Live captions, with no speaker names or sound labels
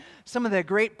some of the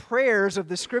great prayers of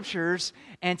the Scriptures,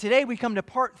 and today we come to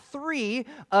part 3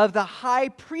 of the high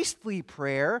priestly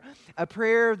prayer, a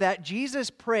prayer that Jesus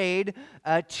prayed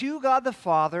to God the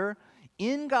Father,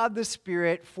 in God the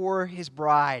Spirit, for His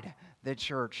bride, the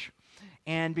church.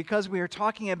 And because we are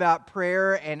talking about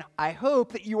prayer, and I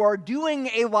hope that you are doing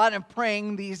a lot of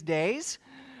praying these days,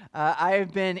 I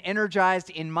have been energized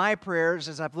in my prayers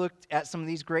as I've looked at some of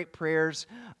these great prayers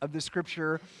of the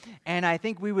Scripture, and I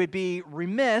think we would be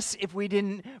remiss if we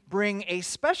didn't bring a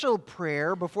special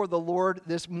prayer before the Lord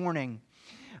this morning.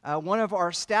 One of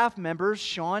our staff members,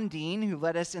 Sean Dean, who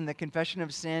led us in the Confession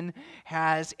of Sin,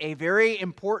 has a very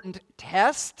important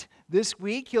test this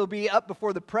week. He'll be up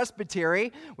before the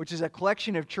Presbytery, which is a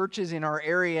collection of churches in our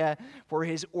area, for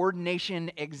his ordination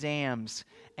exams.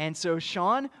 And so,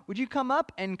 Sean, would you come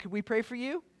up and could we pray for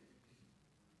you?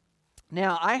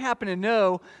 Now, I happen to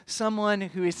know someone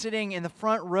who is sitting in the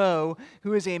front row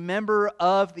who is a member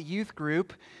of the youth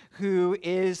group who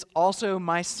is also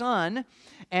my son.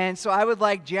 And so I would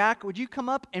like, Jack, would you come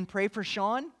up and pray for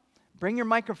Sean? Bring your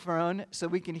microphone so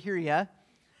we can hear you.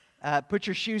 Put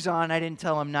your shoes on. I didn't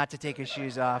tell him not to take his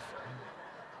shoes off.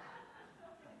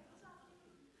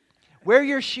 Wear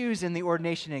your shoes in the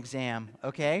ordination exam,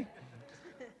 okay?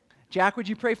 Jack, would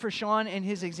you pray for Sean in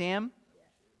his exam?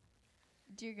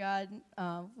 Dear God,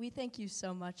 we thank you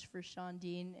so much for Sean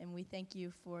Dean, and we thank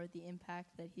you for the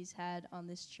impact that he's had on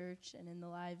this church and in the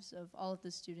lives of all of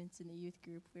the students in the youth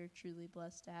group. We're truly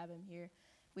blessed to have him here.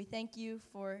 We thank you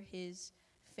for his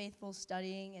faithful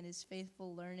studying and his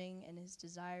faithful learning and his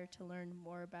desire to learn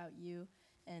more about you,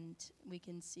 and we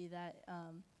can see that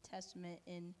testament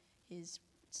in his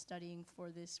studying for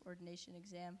this ordination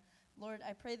exam. Lord,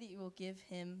 I pray that you will give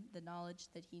him the knowledge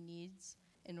that he needs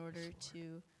in order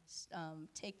to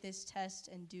take this test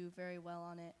and do very well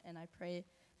on it, and I pray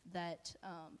that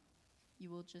you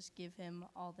will just give him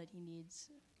all that he needs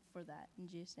for that. In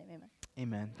Jesus' name, amen.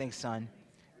 Amen. Thanks, son.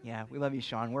 Yeah, we love you,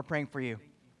 Sean. We're praying for you.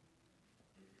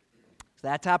 So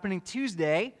that's happening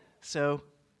Tuesday, so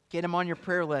get him on your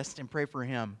prayer list and pray for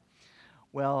him.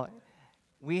 Well,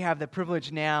 we have the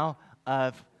privilege now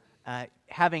of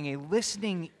having a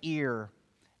listening ear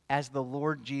as the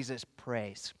Lord Jesus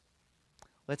prays.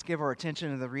 Let's give our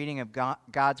attention to the reading of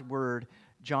God's Word,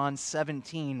 John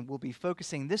 17. We'll be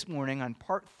focusing this morning on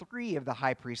part 3 of the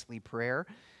high priestly prayer,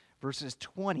 verses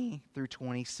 20 through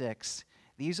 26.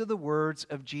 These are the words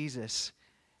of Jesus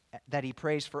that he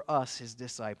prays for us, his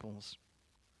disciples.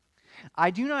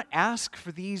 I do not ask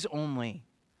for these only,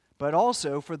 but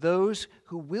also for those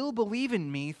who will believe in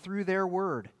me through their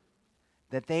word,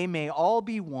 that they may all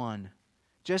be one,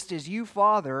 just as you,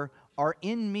 Father, are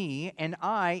in me and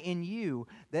I in you,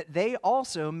 that they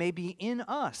also may be in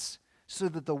us, so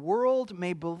that the world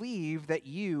may believe that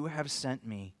you have sent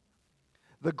me.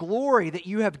 The glory that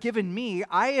you have given me,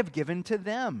 I have given to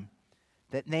them,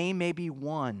 that they may be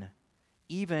one,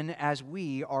 even as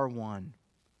we are one.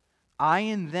 I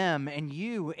in them and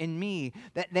you in me,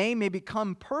 that they may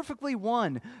become perfectly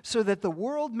one, so that the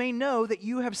world may know that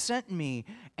you have sent me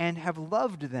and have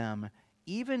loved them,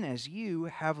 even as you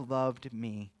have loved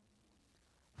me.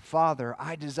 Father,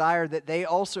 I desire that they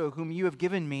also whom you have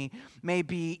given me may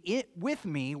be with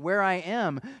me where I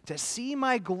am, to see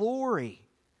my glory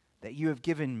that you have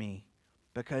given me,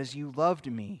 because you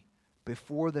loved me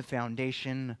before the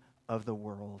foundation of the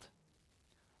world.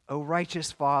 O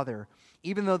righteous Father,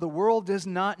 even though the world does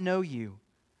not know you,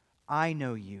 I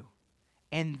know you,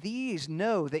 and these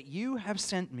know that you have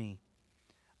sent me.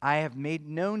 I have made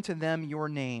known to them your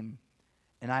name,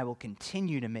 and I will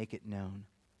continue to make it known,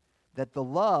 that the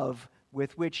love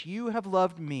with which you have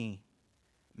loved me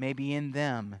may be in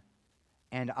them,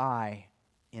 and I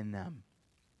in them.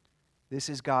 This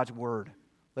is God's word.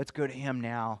 Let's go to him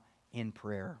now in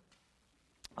prayer.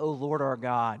 O Lord our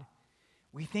God,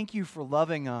 we thank you for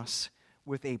loving us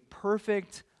with a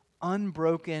perfect,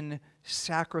 unbroken,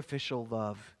 sacrificial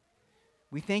love.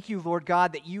 We thank you, Lord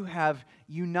God, that you have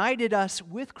united us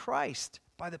with Christ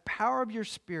by the power of your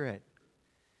Spirit.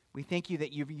 We thank you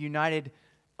that you've united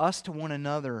us to one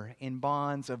another in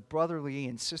bonds of brotherly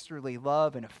and sisterly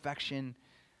love and affection.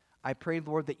 I pray,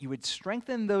 Lord, that you would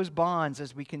strengthen those bonds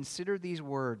as we consider these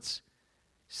words.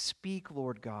 Speak,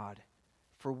 Lord God,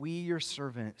 for we, your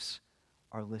servants,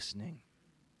 are listening.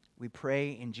 We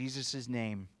pray in Jesus'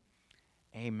 name.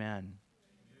 Amen.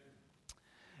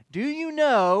 Do you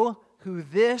know who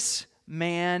this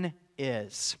man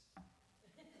is?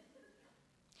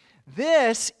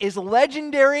 This is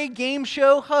legendary game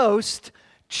show host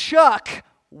Chuck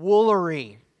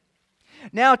Woolery.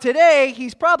 Now today,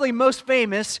 he's probably most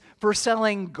famous for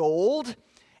selling gold,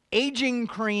 aging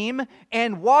cream,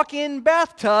 and walk-in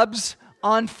bathtubs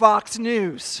on Fox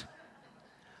News.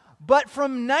 But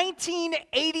from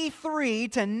 1983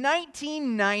 to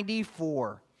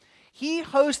 1994, he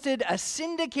hosted a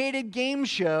syndicated game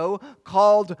show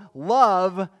called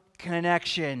Love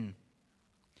Connection.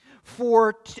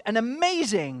 For an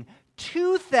amazing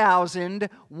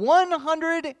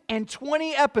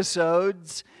 2,120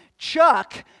 episodes,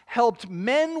 Chuck helped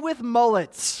men with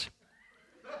mullets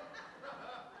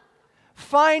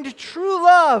find true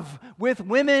love with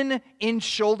women in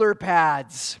shoulder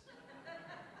pads.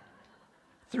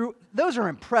 Those are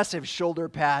impressive shoulder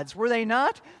pads, were they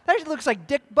not? That looks like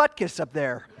Dick Butkus up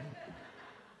there.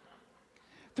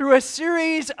 Through a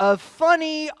series of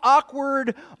funny,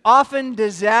 awkward, often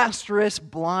disastrous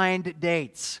blind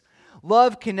dates.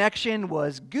 Love Connection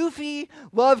was goofy,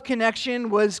 Love Connection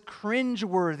was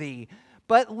cringeworthy,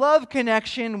 but Love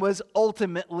Connection was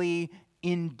ultimately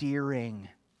endearing.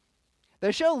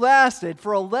 The show lasted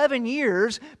for 11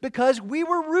 years because we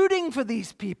were rooting for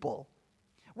these people.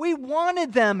 We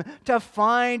wanted them to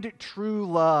find true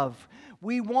love.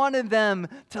 We wanted them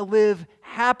to live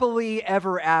happily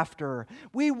ever after.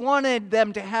 We wanted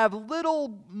them to have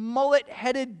little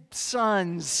mullet-headed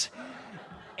sons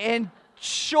and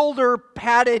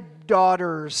shoulder-padded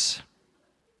daughters.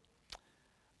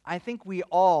 I think we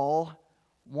all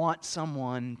want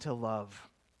someone to love.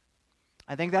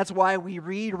 I think that's why we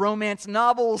read romance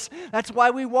novels. That's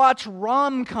why we watch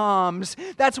rom-coms.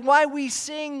 That's why we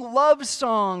sing love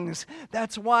songs.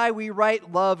 That's why we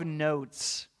write love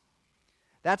notes.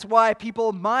 That's why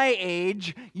people my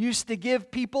age used to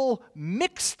give people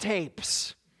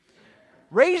mixtapes.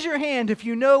 Raise your hand if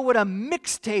you know what a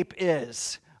mixtape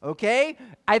is, okay?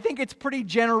 I think it's pretty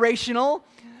generational.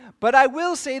 But I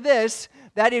will say this,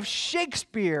 that if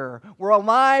Shakespeare were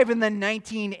alive in the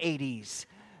 1980s,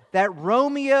 that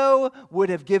Romeo would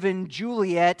have given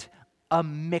Juliet a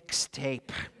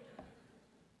mixtape.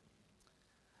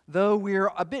 Though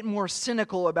we're a bit more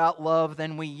cynical about love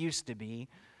than we used to be,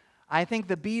 I think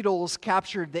the Beatles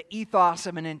captured the ethos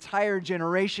of an entire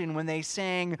generation when they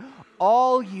sang,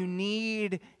 "All you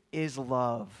need is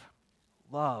love.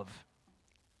 Love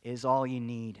is all you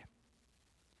need."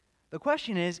 The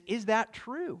question is that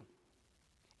true?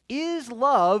 Is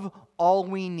love all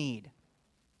we need?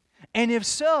 And if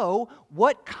so,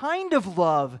 what kind of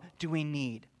love do we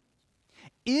need?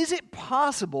 Is it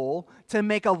possible to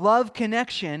make a love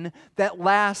connection that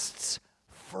lasts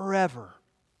forever?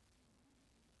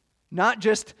 Not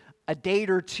just a date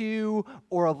or two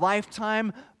or a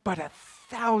lifetime, but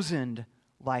 1,000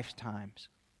 lifetimes.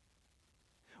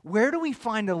 Where do we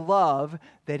find a love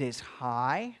that is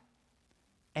high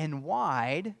and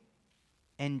wide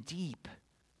and deep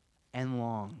and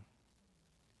long?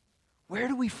 Where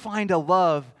do we find a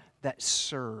love that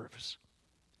serves?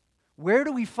 Where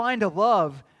do we find a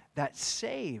love that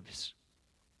saves?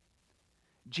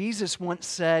 Jesus once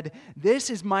said, "This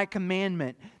is my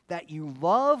commandment, that you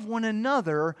love one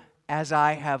another as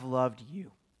I have loved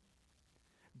you."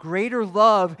 Greater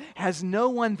love has no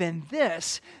one than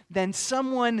this, than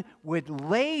someone would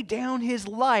lay down his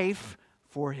life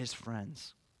for his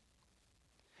friends.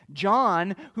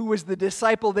 John, who was the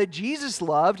disciple that Jesus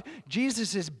loved,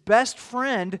 Jesus' best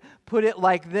friend, put it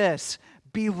like this: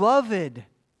 "Beloved,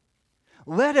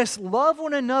 let us love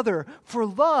one another, for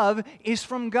love is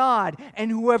from God,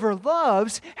 and whoever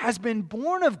loves has been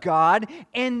born of God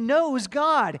and knows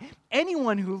God.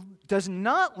 Anyone who does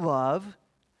not love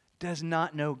does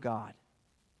not know God,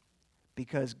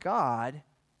 because God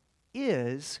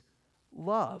is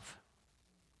love."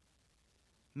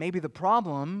 Maybe the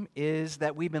problem is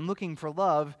that we've been looking for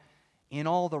love in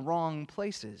all the wrong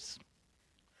places.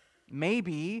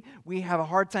 Maybe we have a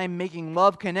hard time making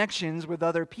love connections with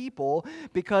other people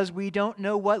because we don't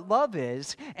know what love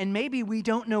is. And maybe we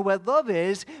don't know what love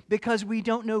is because we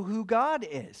don't know who God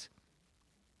is.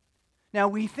 Now,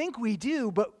 we think we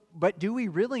do, but do we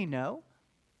really know?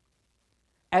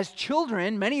 As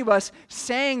children, many of us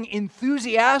sang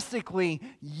enthusiastically,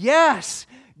 "Yes,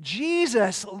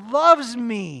 Jesus loves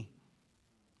me."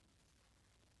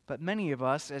 But many of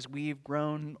us, as we've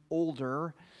grown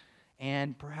older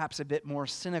and perhaps a bit more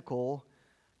cynical,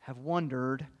 have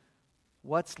wondered,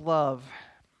 what's love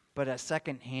but a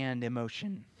secondhand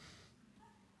emotion?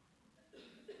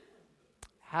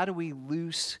 How do we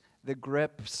loose the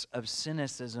grips of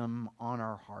cynicism on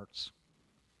our hearts?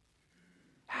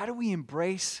 How do we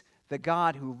embrace the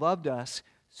God who loved us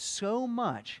so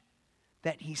much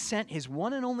that He sent His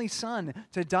one and only Son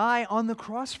to die on the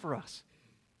cross for us?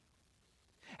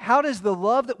 How does the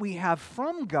love that we have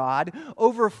from God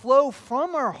overflow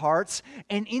from our hearts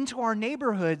and into our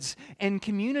neighborhoods and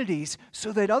communities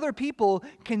so that other people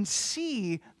can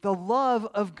see the love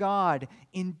of God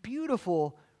in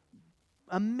beautiful,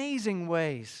 amazing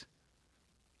ways?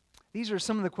 These are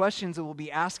some of the questions that we'll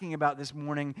be asking about this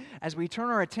morning as we turn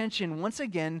our attention once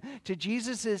again to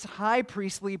Jesus' high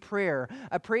priestly prayer,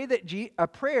 a prayer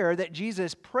that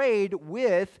Jesus prayed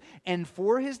with and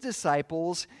for his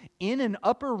disciples in an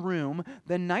upper room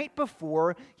the night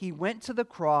before he went to the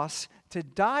cross to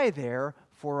die there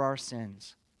for our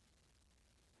sins.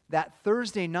 That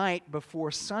Thursday night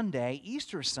before Sunday,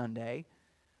 Easter Sunday,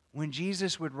 when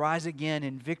Jesus would rise again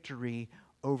in victory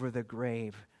over the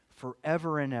grave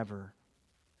forever and ever.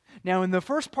 Now, in the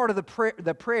first part of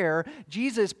the prayer,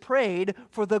 Jesus prayed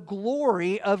for the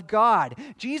glory of God.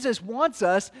 Jesus wants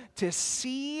us to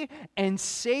see and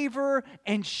savor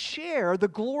and share the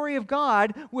glory of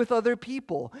God with other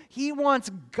people. He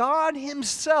wants God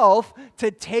himself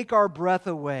to take our breath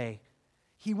away.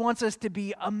 He wants us to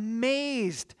be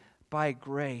amazed by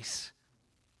grace.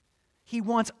 He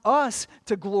wants us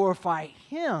to glorify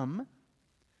him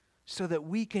so that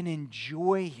we can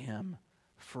enjoy him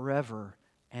forever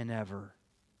and ever.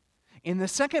 In the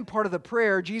second part of the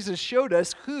prayer, Jesus showed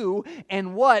us who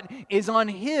and what is on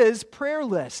his prayer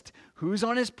list. Who's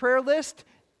on his prayer list?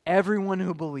 Everyone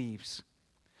who believes.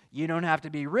 You don't have to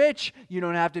be rich. You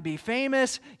don't have to be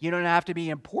famous. You don't have to be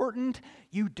important.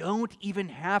 You don't even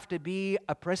have to be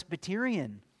a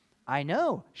Presbyterian. I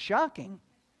know, shocking.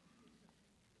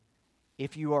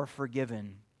 If you are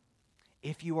forgiven,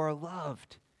 if you are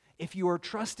loved, if you are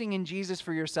trusting in Jesus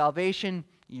for your salvation,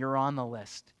 you're on the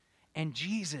list. And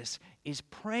Jesus is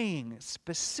praying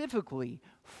specifically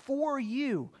for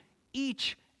you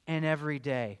each and every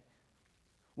day.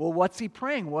 Well, what's he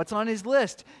praying? What's on his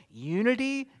list?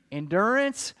 Unity,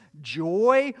 endurance,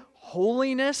 joy,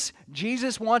 holiness.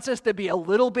 Jesus wants us to be a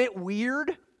little bit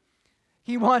weird.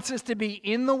 He wants us to be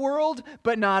in the world,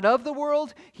 but not of the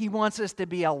world. He wants us to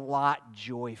be a lot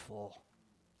joyful.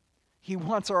 He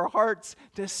wants our hearts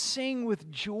to sing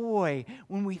with joy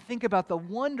when we think about the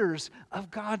wonders of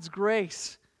God's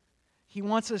grace. He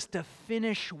wants us to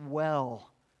finish well,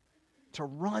 to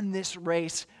run this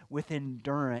race with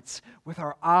endurance, with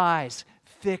our eyes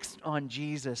fixed on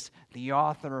Jesus, the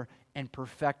author and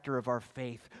perfecter of our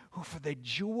faith, who for the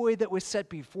joy that was set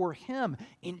before him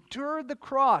endured the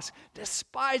cross,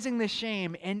 despising the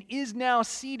shame, and is now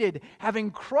seated,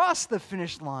 having crossed the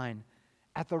finish line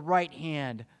at the right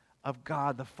hand of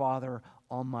God the Father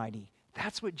Almighty.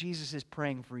 That's what Jesus is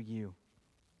praying for you.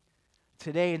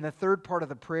 Today, in the third part of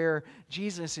the prayer,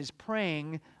 Jesus is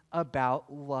praying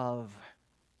about love.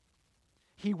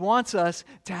 He wants us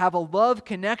to have a love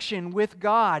connection with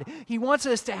God. He wants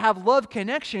us to have love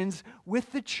connections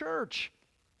with the church.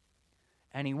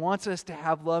 And he wants us to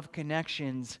have love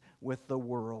connections with the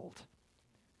world.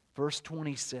 Verse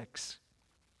 26.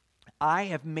 I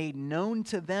have made known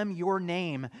to them your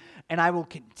name, and I will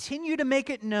continue to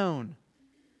make it known,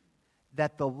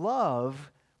 that the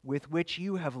love with which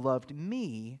you have loved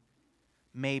me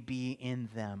may be in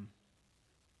them,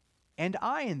 and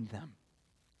I in them.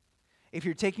 If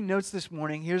you're taking notes this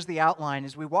morning, here's the outline.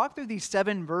 As we walk through these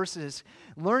 7 verses,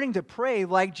 learning to pray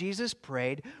like Jesus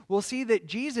prayed, we'll see that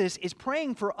Jesus is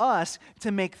praying for us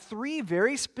to make 3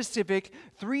 very specific,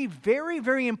 3 very,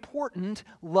 very important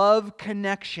love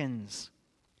connections.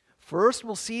 First,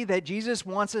 we'll see that Jesus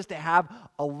wants us to have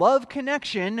a love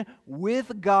connection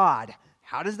with God.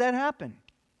 How does that happen?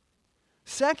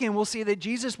 Second, we'll see that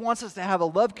Jesus wants us to have a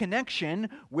love connection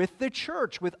with the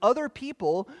church, with other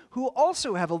people who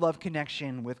also have a love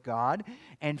connection with God.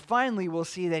 And finally, we'll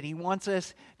see that he wants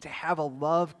us to have a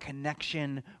love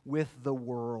connection with the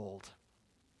world.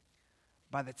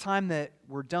 By the time that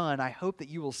we're done, I hope that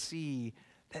you will see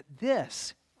that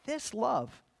this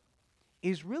love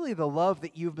is really the love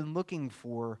that you've been looking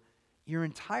for your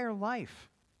entire life.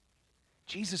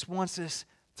 Jesus wants us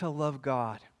to love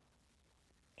God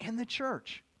and the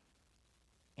church,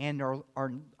 and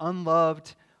our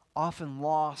unloved, often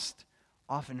lost,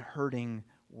 often hurting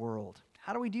world.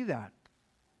 How do we do that?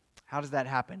 How does that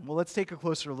happen? Well, let's take a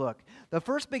closer look. The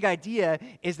first big idea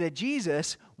is that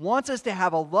Jesus wants us to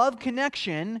have a love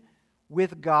connection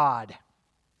with God.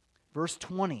 Verse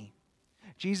 20,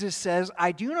 Jesus says,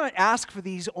 I do not ask for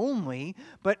these only,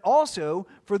 but also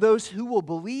for those who will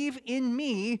believe in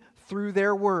me through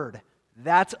their word.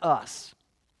 That's us.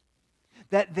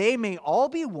 That they may all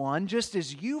be one, just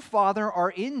as you, Father,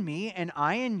 are in me and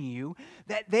I in you,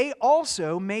 that they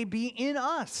also may be in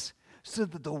us, so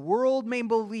that the world may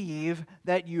believe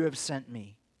that you have sent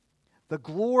me. The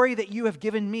glory that you have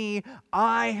given me,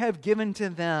 I have given to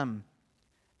them,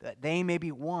 that they may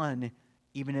be one,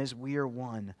 even as we are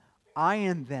one. I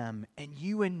and them, and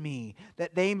you and me,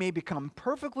 that they may become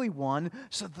perfectly one,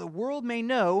 so that the world may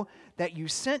know that you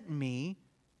sent me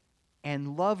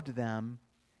and loved them,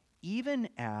 even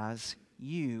as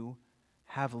you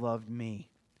have loved me.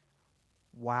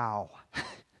 Wow.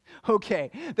 Okay,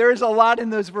 there is a lot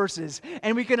in those verses,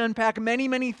 and we can unpack many,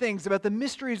 many things about the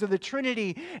mysteries of the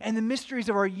Trinity and the mysteries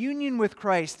of our union with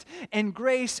Christ and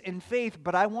grace and faith,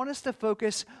 but I want us to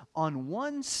focus on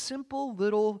one simple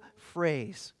little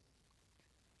phrase.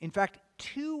 In fact,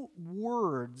 two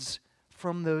words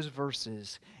from those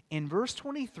verses. In verse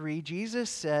 23, Jesus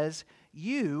says,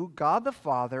 "You, God the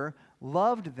Father,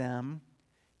 loved them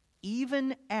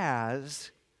even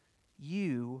as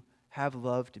you have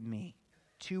loved me."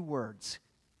 Two words,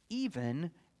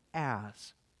 even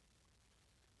as.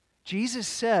 Jesus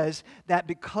says that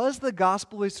because the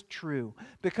gospel is true,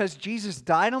 because Jesus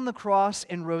died on the cross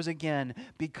and rose again,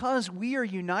 because we are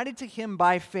united to him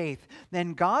by faith,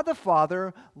 then God the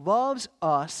Father loves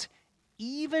us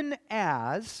even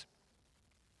as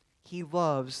he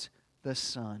loves the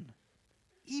Son.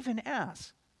 Even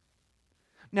as.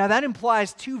 Now that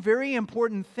implies two very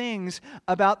important things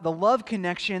about the love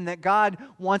connection that God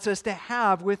wants us to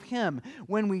have with him.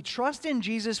 When we trust in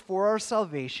Jesus for our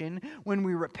salvation, when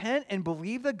we repent and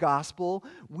believe the gospel,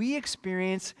 we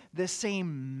experience the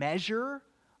same measure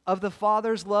of the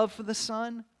Father's love for the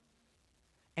Son,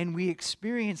 and we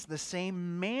experience the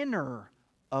same manner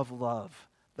of love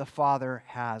the Father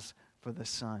has for the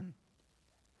Son.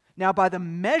 Now, by the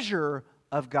measure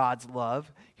of God's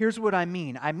love, here's what I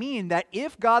mean. I mean that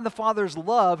if God the Father's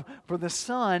love for the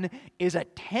Son is a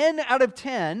 10 out of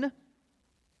 10,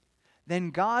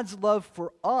 then God's love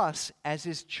for us as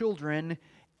his children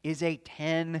is a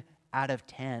 10 out of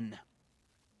 10.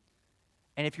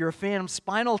 And if you're a fan of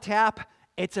Spinal Tap,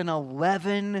 it's an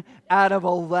 11 out of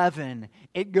 11.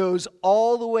 It goes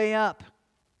all the way up.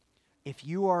 If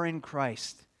you are in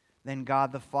Christ, then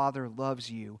God the Father loves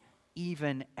you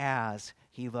even as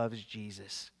he loves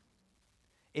Jesus.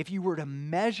 If you were to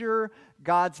measure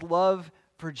God's love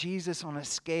for Jesus on a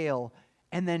scale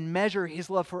and then measure his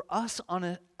love for us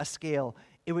on a scale,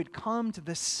 it would come to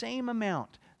the same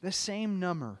amount, the same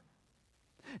number.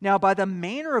 Now, by the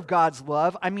manner of God's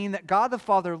love, I mean that God the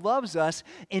Father loves us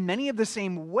in many of the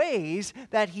same ways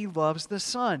that he loves the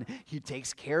Son. He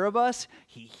takes care of us.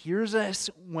 He hears us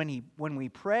when we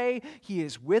pray. He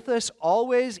is with us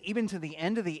always, even to the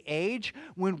end of the age,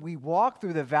 when we walk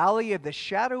through the valley of the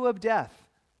shadow of death.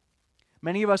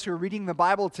 Many of us who are reading the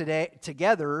Bible today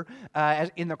together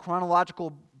in the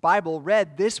chronological Bible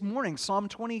read this morning, Psalm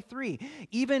 23.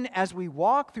 Even as we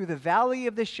walk through the valley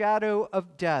of the shadow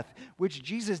of death, which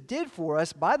Jesus did for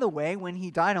us, by the way, when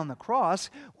he died on the cross,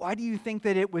 why do you think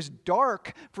that it was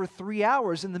dark for 3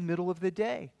 hours in the middle of the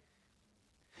day?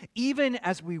 Even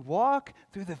as we walk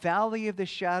through the valley of the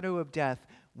shadow of death,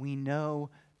 we know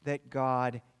that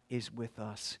God is with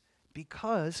us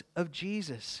because of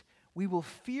Jesus. We will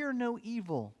fear no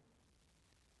evil,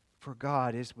 for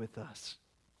God is with us.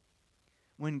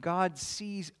 When God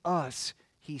sees us,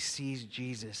 he sees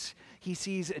Jesus. He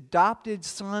sees adopted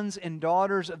sons and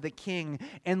daughters of the King,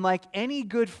 and like any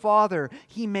good father,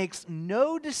 he makes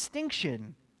no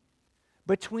distinction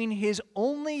between his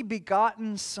only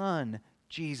begotten Son,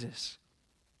 Jesus,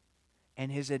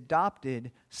 and his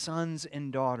adopted sons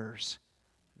and daughters,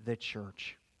 the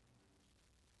church.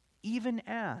 Even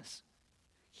as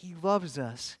he loves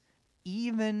us,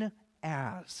 even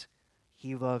as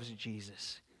he loves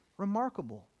Jesus.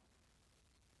 Remarkable.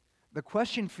 The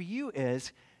question for you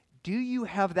is, do you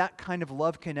have that kind of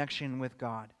love connection with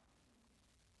God?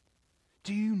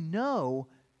 Do you know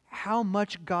how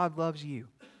much God loves you?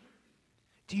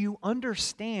 Do you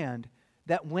understand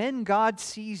that when God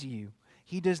sees you,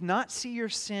 he does not see your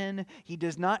sin, he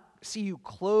does not see you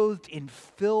clothed in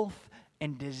filth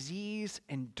and disease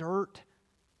and dirt.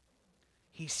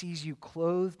 He sees you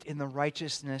clothed in the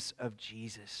righteousness of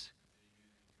Jesus.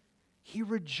 He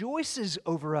rejoices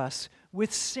over us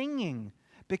with singing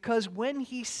because when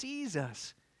he sees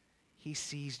us, he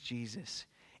sees Jesus.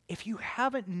 If you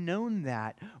haven't known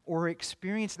that or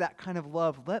experienced that kind of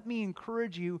love, let me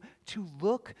encourage you to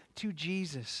look to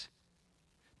Jesus,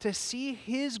 to see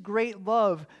his great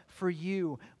love for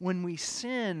you. When we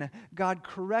sin, God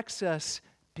corrects us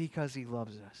because he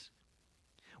loves us.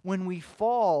 When we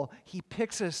fall, he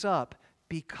picks us up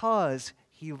because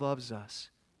he loves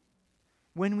us.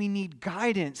 When we need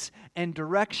guidance and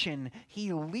direction,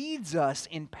 he leads us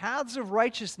in paths of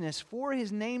righteousness for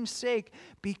his name's sake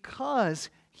because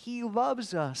he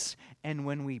loves us. And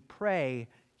when we pray,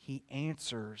 he He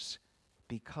answers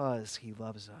because He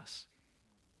loves us.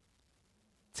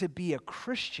 To be a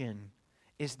Christian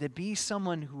is to be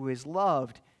someone who is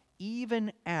loved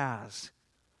even as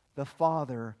the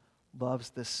Father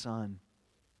loves the Son.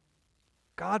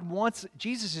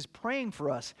 Jesus is praying for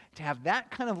us to have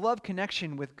that kind of love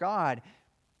connection with God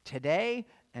today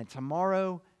and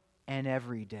tomorrow and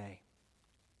every day.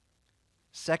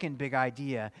 Second big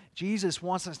idea, Jesus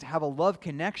wants us to have a love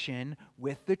connection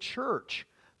with the church.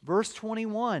 Verse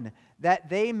 21, that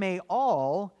they may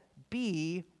all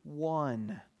be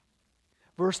one.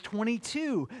 Verse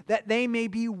 22, that they may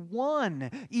be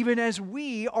one, even as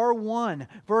we are one.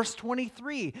 Verse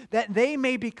 23, that they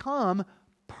may become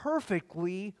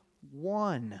perfectly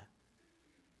one.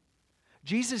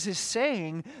 Jesus is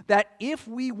saying that if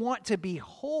we want to be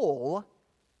whole,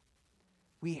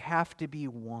 we have to be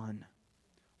one.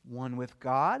 One with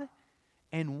God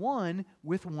and one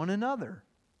with one another.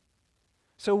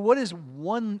 So what does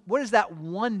that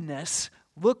oneness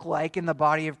look like in the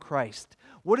body of Christ?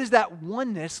 What does that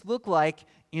oneness look like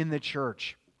in the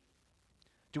church?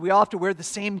 Do we all have to wear the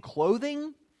same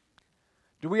clothing?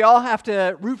 Do we all have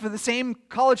to root for the same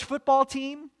college football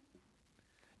team?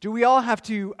 Do we all have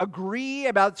to agree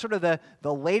about sort of the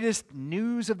latest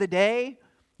news of the day?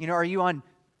 Are you on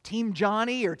Team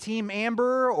Johnny or Team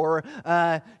Amber or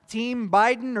Team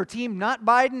Biden or Team not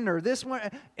Biden or this one?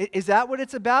 Is that what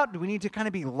it's about? Do we need to kind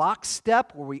of be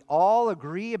lockstep where we all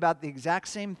agree about the exact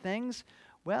same things?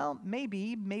 Well,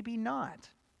 maybe not.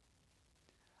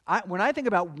 When I think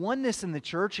about oneness in the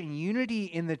church and unity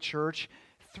in the church,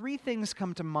 three things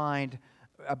come to mind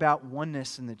about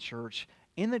oneness in the church.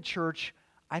 In the church,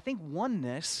 I think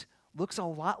oneness looks a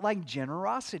lot like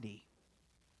generosity.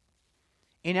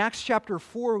 In Acts chapter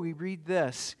 4, we read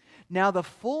this. Now the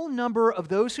full number of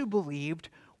those who believed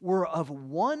were of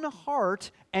one heart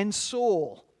and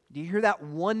soul. Do you hear that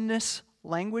oneness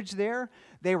language there?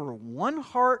 They were one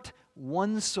heart,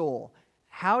 one soul.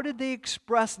 How did they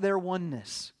express their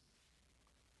oneness?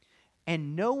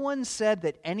 And no one said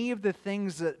that any of the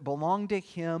things that belonged to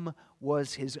him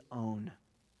was his own,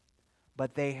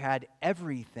 but they had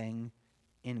everything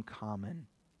in common.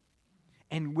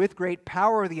 And with great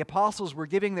power, the apostles were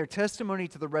giving their testimony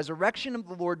to the resurrection of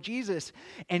the Lord Jesus,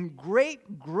 and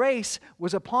great grace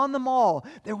was upon them all.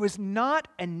 There was not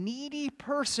a needy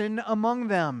person among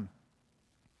them.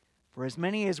 For as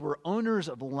many as were owners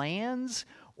of lands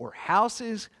or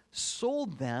houses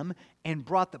sold them and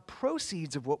brought the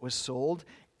proceeds of what was sold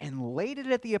and laid it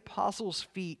at the apostles'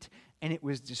 feet, and it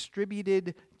was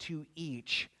distributed to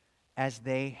each as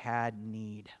they had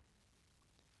need.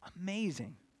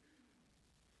 Amazing.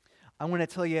 I want to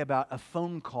tell you about a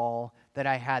phone call that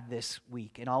I had this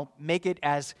week, and I'll make it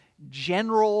as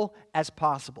general as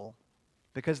possible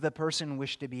because the person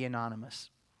wished to be anonymous.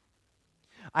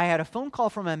 I had a phone call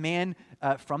from a man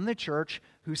from the church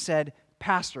who said,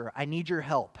 "Pastor, I need your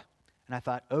help." And I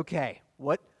thought, okay,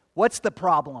 what's the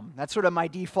problem? That's sort of my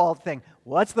default thing.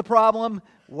 What's the problem?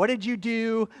 What did you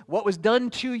do? What was done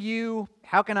to you?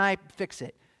 How can I fix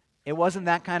it? It wasn't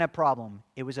that kind of problem.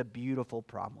 It was a beautiful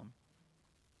problem.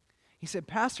 He said,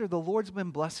 "Pastor, the Lord's been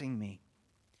blessing me.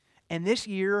 And this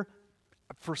year,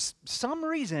 for some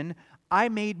reason, I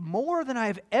made more than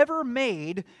I've ever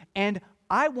made, and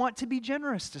I want to be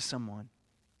generous to someone.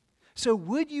 So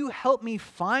would you help me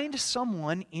find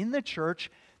someone in the church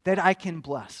that I can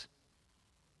bless?"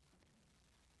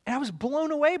 And I was blown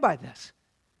away by this.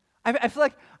 I feel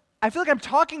like I'm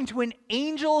talking to an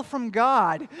angel from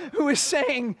God who is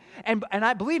saying, and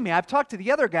believe me, I've talked to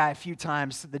the other guy a few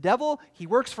times. The devil, he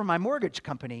works for my mortgage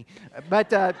company.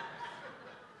 But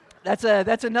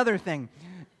that's another thing.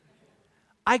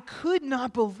 I could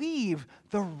not believe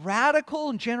the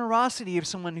radical generosity of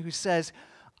someone who says,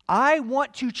 I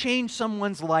want to change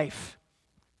someone's life.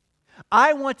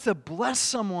 I want to bless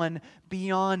someone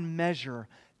beyond measure.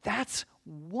 That's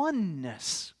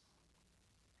oneness.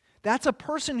 That's a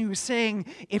person who's saying,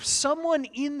 if someone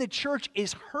in the church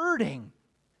is hurting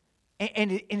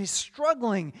and is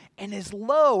struggling and is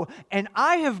low, and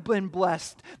I have been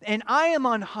blessed and I am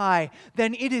on high,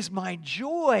 then it is my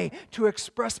joy to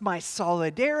express my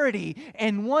solidarity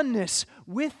and oneness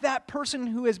with that person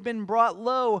who has been brought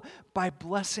low by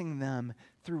blessing them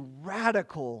through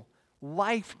radical,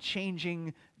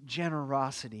 life-changing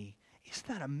generosity. Isn't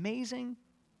that amazing?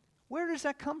 Where does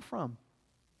that come from?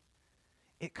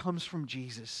 It comes from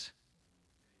Jesus.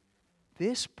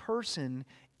 This person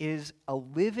is a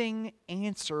living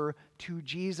answer to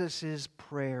Jesus'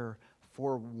 prayer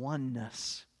for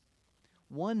oneness.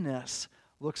 Oneness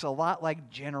looks a lot like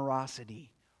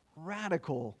generosity,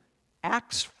 radical,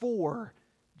 Acts 4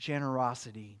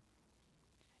 generosity.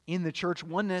 In the church,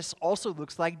 oneness also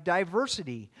looks like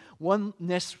diversity.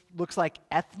 Oneness looks like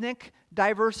ethnic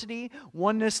diversity.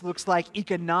 Oneness looks like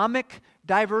economic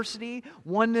diversity.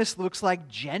 Oneness looks like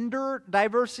gender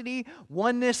diversity.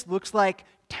 Oneness looks like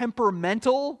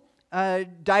temperamental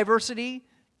diversity.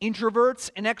 Introverts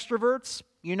and extroverts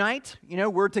unite.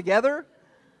 We're together.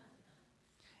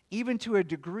 Even to a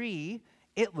degree,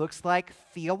 it looks like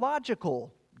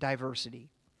theological diversity.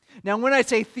 Now, when I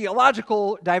say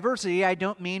theological diversity, I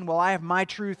don't mean, well, I have my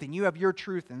truth and you have your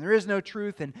truth and there is no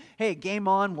truth and, hey, game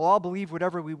on, we'll all believe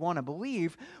whatever we want to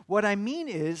believe. What I mean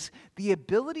is the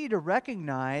ability to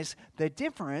recognize the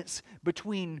difference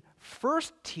between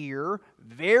first-tier,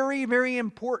 very, very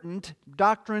important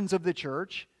doctrines of the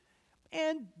church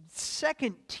and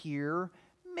second-tier,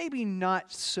 maybe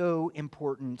not so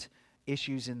important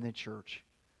issues in the church.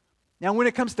 Now, when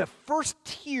it comes to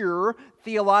first-tier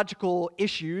theological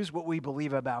issues, what we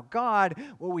believe about God,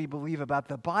 what we believe about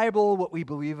the Bible, what we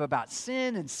believe about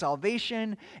sin and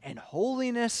salvation and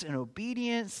holiness and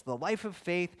obedience, the life of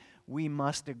faith, we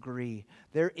must agree.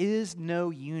 There is no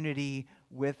unity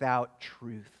without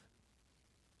truth.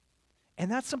 And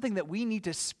that's something that we need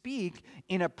to speak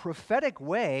in a prophetic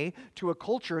way to a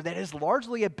culture that has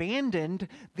largely abandoned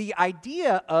the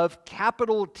idea of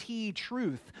capital T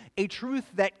truth, a truth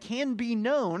that can be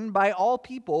known by all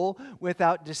people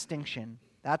without distinction.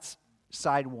 That's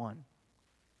side one.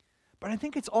 But I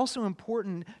think it's also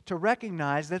important to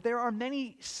recognize that there are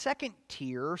many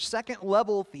second-tier,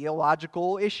 second-level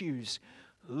theological issues.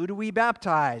 Who do we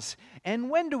baptize? And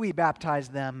when do we baptize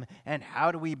them? And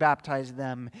how do we baptize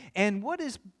them? And what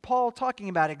is Paul talking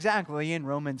about exactly in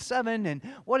Romans 7? And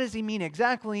what does he mean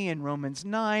exactly in Romans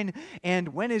 9? And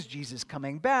when is Jesus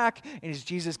coming back? And is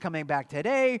Jesus coming back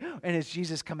today? And is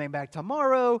Jesus coming back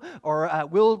tomorrow? Or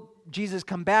will Jesus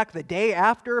come back the day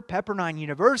after Pepperdine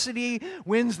University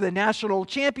wins the national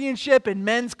championship in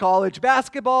men's college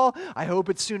basketball? I hope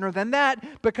it's sooner than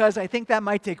that, because I think that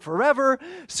might take forever.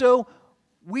 So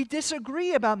we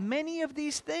disagree about many of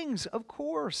these things, of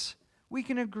course. We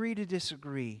can agree to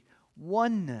disagree.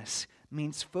 Oneness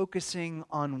means focusing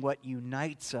on what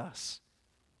unites us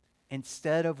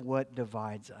instead of what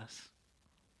divides us.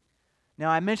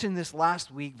 Now, I mentioned this last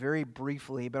week very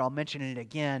briefly, but I'll mention it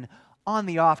again on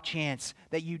the off chance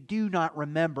that you do not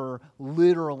remember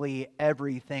literally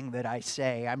everything that I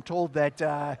say. I'm told that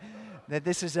that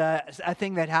this is a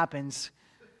thing that happens,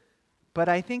 but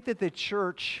I think that the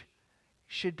church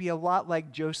should be a lot like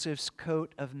Joseph's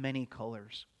coat of many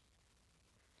colors.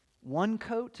 One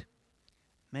coat,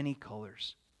 many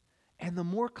colors. And the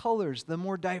more colors, the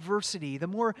more diversity, the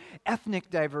more ethnic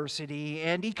diversity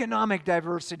and economic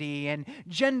diversity and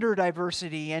gender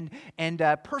diversity and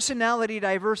personality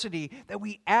diversity that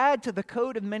we add to the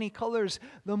coat of many colors,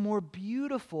 the more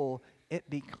beautiful it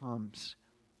becomes.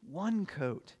 One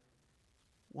coat,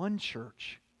 one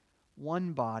church,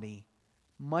 one body,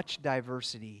 much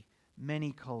diversity,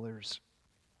 many colors.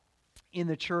 In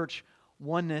the church,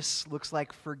 oneness looks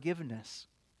like forgiveness.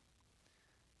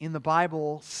 In the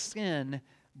Bible, sin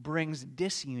brings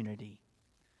disunity.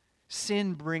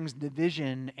 Sin brings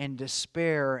division and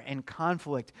despair and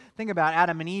conflict. Think about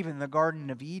Adam and Eve in the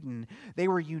Garden of Eden. They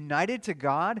were united to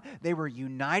God. They were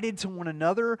united to one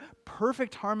another,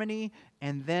 perfect harmony,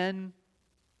 and then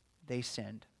they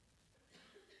sinned.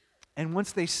 And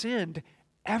once they sinned,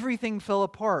 everything fell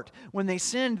apart. When they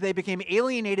sinned, they became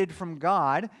alienated from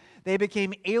God. They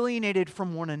became alienated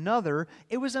from one another.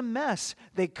 It was a mess.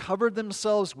 They covered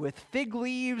themselves with fig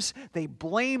leaves. They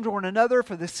blamed one another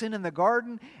for the sin in the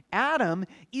garden. Adam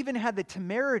even had the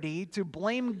temerity to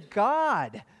blame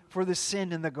God for the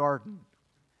sin in the garden.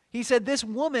 He said, "This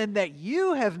woman that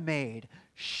you have made,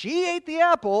 she ate the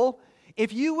apple.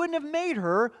 If you wouldn't have made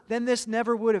her, then this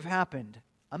never would have happened."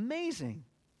 Amazing.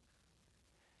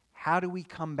 How do we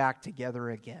come back together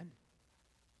again?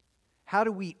 How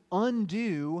do we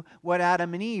undo what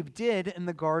Adam and Eve did in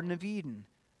the Garden of Eden?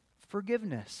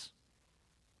 Forgiveness,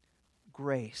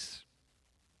 grace,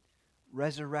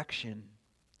 resurrection.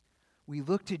 We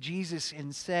look to Jesus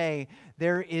and say,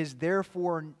 "There is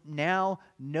therefore now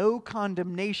no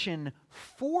condemnation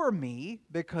for me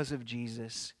because of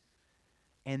Jesus,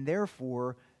 and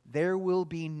therefore there will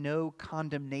be no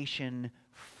condemnation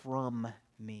from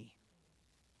me."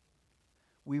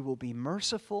 We will be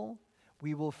merciful.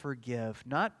 We will forgive.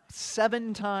 Not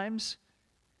 7 times,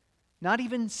 not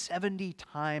even 70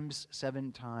 times,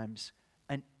 7 times.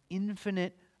 An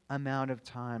infinite amount of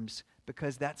times,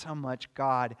 because that's how much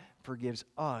God forgives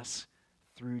us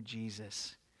through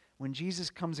Jesus. When Jesus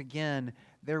comes again,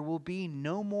 there will be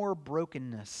no more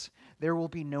brokenness. There will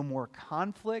be no more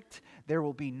conflict. There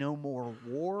will be no more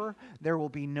war. There will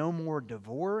be no more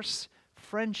divorce.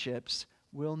 Friendships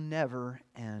will never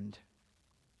end.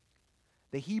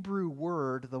 The Hebrew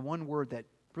word, the one word that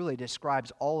really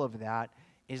describes all of that,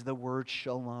 is the word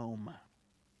shalom.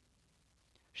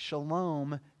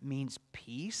 Shalom means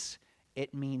peace.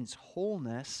 It means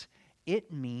wholeness.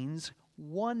 It means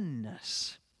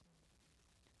oneness.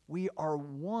 We are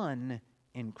one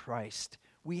in Christ.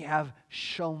 We have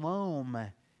shalom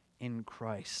in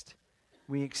Christ.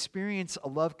 We experience a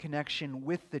love connection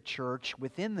with the church,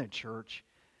 within the church,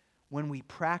 when we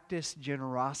practice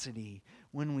generosity,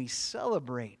 when we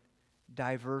celebrate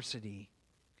diversity,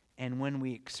 and when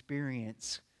we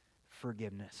experience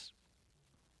forgiveness.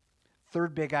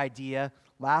 Third big idea,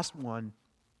 last one,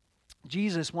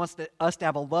 Jesus wants us to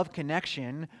have a love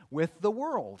connection with the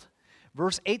world.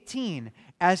 Verse 18,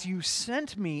 as you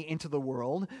sent me into the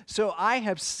world, so I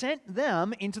have sent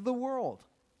them into the world.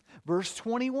 Verse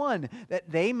 21, that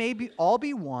they may all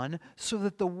be one, so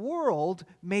that the world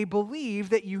may believe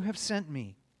that you have sent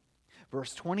me.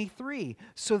 Verse 23,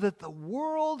 so that the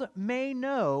world may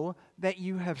know that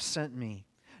you have sent me.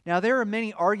 Now, there are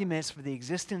many arguments for the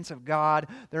existence of God.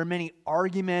 There are many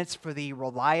arguments for the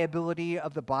reliability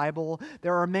of the Bible.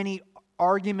 There are many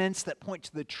arguments that point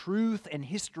to the truth and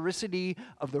historicity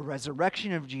of the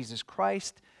resurrection of Jesus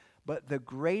Christ. But the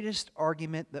greatest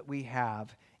argument that we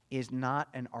have is not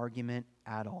an argument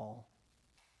at all.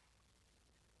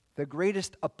 The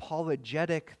greatest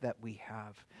apologetic that we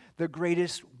have, the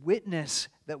greatest witness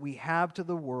that we have to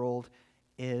the world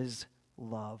is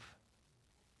love.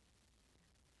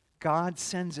 God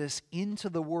sends us into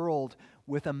the world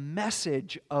with a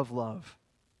message of love.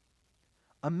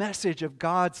 A message of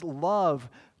God's love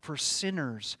for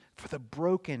sinners, for the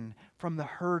broken, from the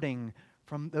hurting,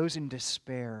 from those in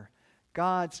despair.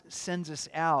 God sends us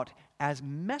out as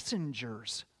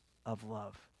messengers of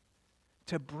love,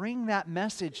 to bring that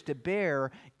message to bear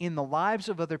in the lives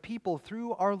of other people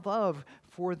through our love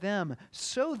for them,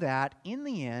 so that in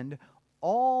the end,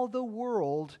 all the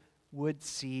world would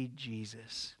see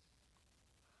Jesus.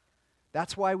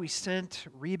 That's why we sent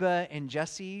Reba and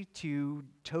Jesse to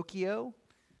Tokyo.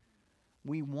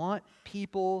 We want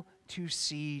people to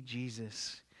see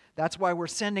Jesus. That's why we're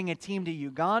sending a team to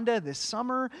Uganda this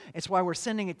summer. It's why we're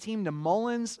sending a team to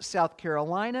Mullins, South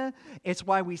Carolina. It's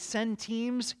why we send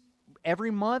teams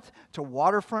every month to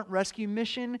Waterfront Rescue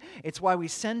Mission. It's why we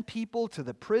send people to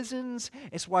the prisons.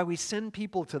 It's why we send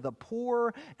people to the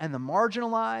poor and the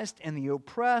marginalized and the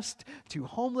oppressed, to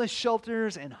homeless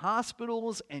shelters and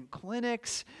hospitals and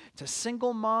clinics, to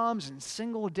single moms and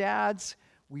single dads.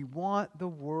 We want the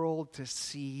world to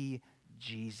see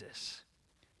Jesus.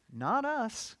 Not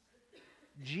us,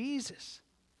 Jesus.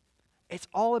 It's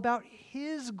all about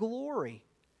His glory.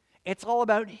 It's all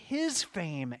about His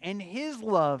fame and His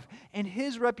love and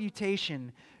His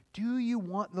reputation. Do you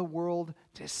want the world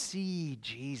to see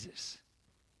Jesus?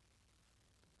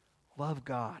 Love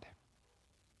God.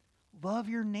 Love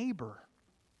your neighbor.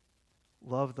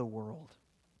 Love the world.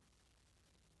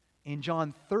 In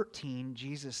John 13,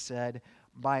 Jesus said,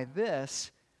 "By this,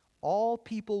 all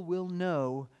people will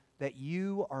know that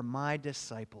you are my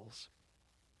disciples,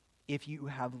 if you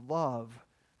have love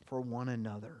for one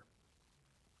another."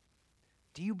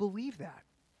 Do you believe that?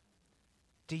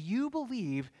 Do you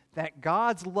believe that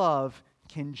God's love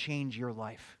can change your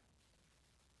life?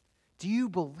 Do you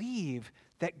believe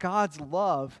that God's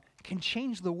love can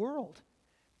change the world?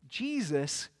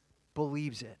 Jesus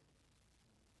believes it.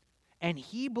 And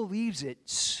He believes it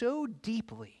so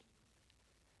deeply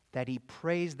that He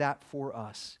prays that for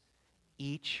us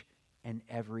each and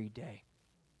every day.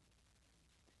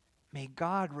 May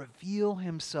God reveal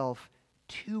Himself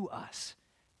to us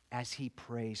as He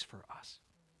prays for us.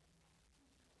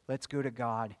 Let's go to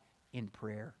God in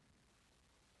prayer.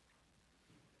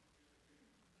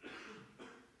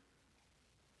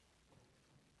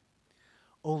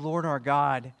 O Lord our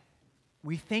God,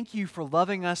 we thank You for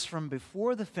loving us from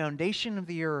before the foundation of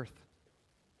the earth.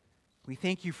 We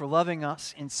thank You for loving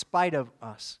us in spite of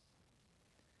us.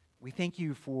 We thank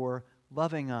You for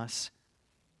loving us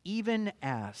even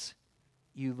as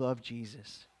You love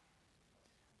Jesus.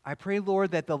 I pray,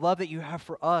 Lord, that the love that You have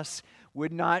for us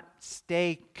would not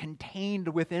stay contained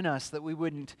within us, that we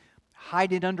wouldn't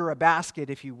hide it under a basket,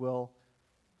 if you will,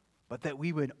 but that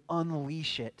we would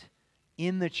unleash it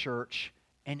in the church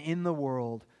and in the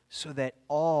world so that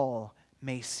all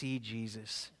may see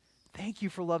Jesus. Thank You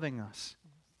for loving us.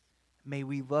 May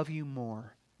we love You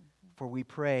more, for we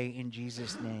pray in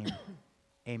Jesus' name.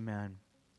 Amen.